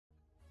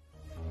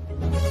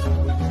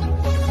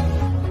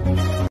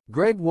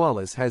Gregg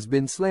Wallace has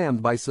been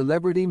slammed by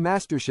Celebrity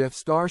MasterChef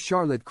star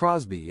Charlotte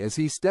Crosby as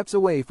he steps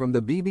away from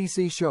the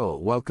BBC show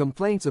while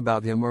complaints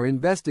about him are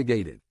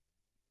investigated.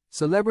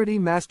 Celebrity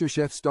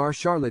MasterChef star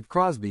Charlotte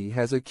Crosby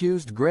has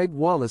accused Gregg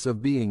Wallace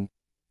of being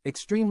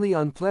extremely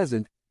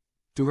unpleasant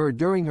to her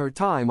during her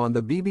time on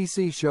the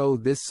BBC show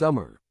this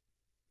summer.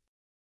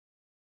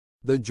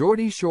 The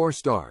Geordie Shore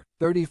star,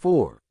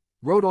 34,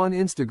 wrote on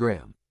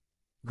Instagram,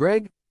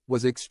 "Gregg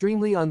was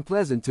extremely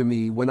unpleasant to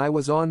me when I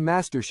was on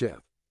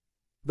MasterChef."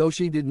 Though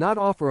she did not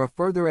offer a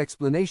further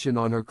explanation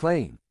on her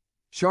claim,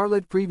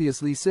 Charlotte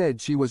previously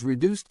said she was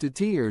reduced to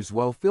tears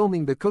while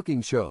filming the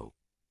cooking show.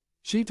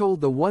 She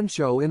told the One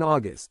Show in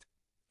August,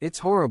 "It's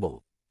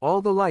horrible.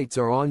 All the lights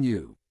are on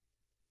you.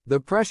 The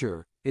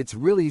pressure, it's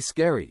really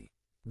scary.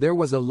 There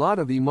was a lot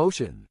of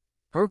emotion."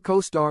 Her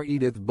co-star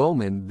Edith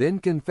Bowman then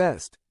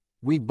confessed,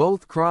 "We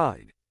both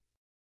cried."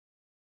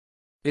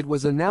 It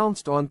was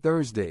announced on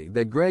Thursday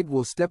that Gregg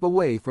will step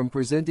away from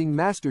presenting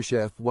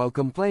MasterChef while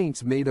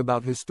complaints made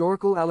about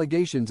historical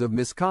allegations of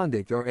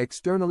misconduct are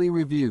externally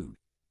reviewed.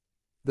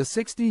 The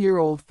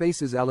 60-year-old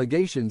faces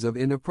allegations of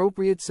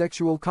inappropriate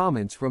sexual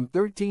comments from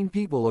 13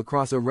 people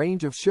across a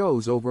range of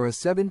shows over a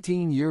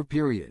 17-year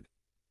period.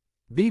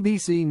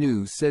 BBC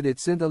News said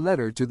it sent a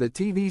letter to the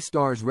TV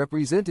star's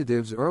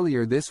representatives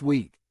earlier this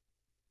week.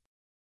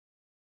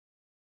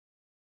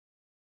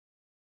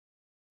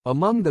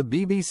 Among the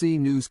BBC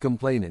News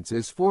complainants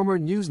is former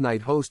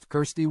Newsnight host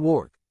Kirsty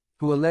Wark,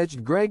 who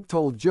alleged Gregg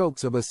told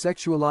jokes of a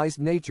sexualized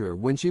nature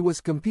when she was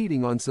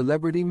competing on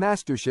Celebrity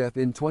MasterChef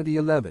in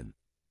 2011.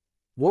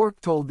 Wark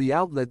told the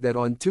outlet that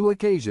on 2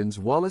 occasions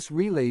Wallace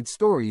relayed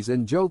stories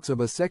and jokes of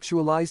a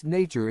sexualized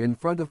nature in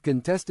front of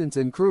contestants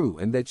and crew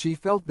and that she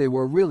felt they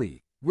were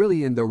really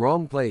in the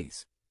wrong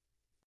place.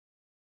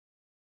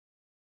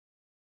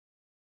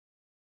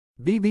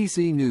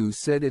 BBC News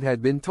said it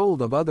had been told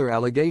of other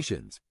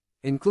allegations,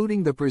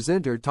 including the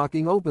presenter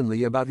talking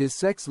openly about his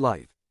sex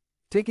life,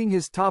 taking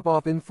his top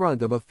off in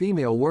front of a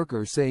female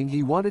worker saying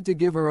he wanted to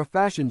give her a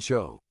fashion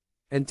show,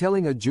 and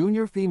telling a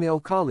junior female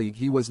colleague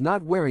he was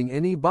not wearing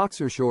any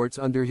boxer shorts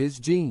under his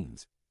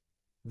jeans.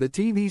 The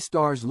TV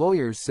star's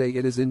lawyers say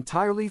it is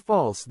entirely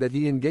false that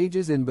he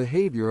engages in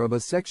behavior of a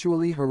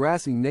sexually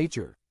harassing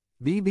nature,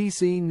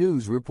 BBC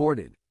News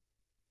reported.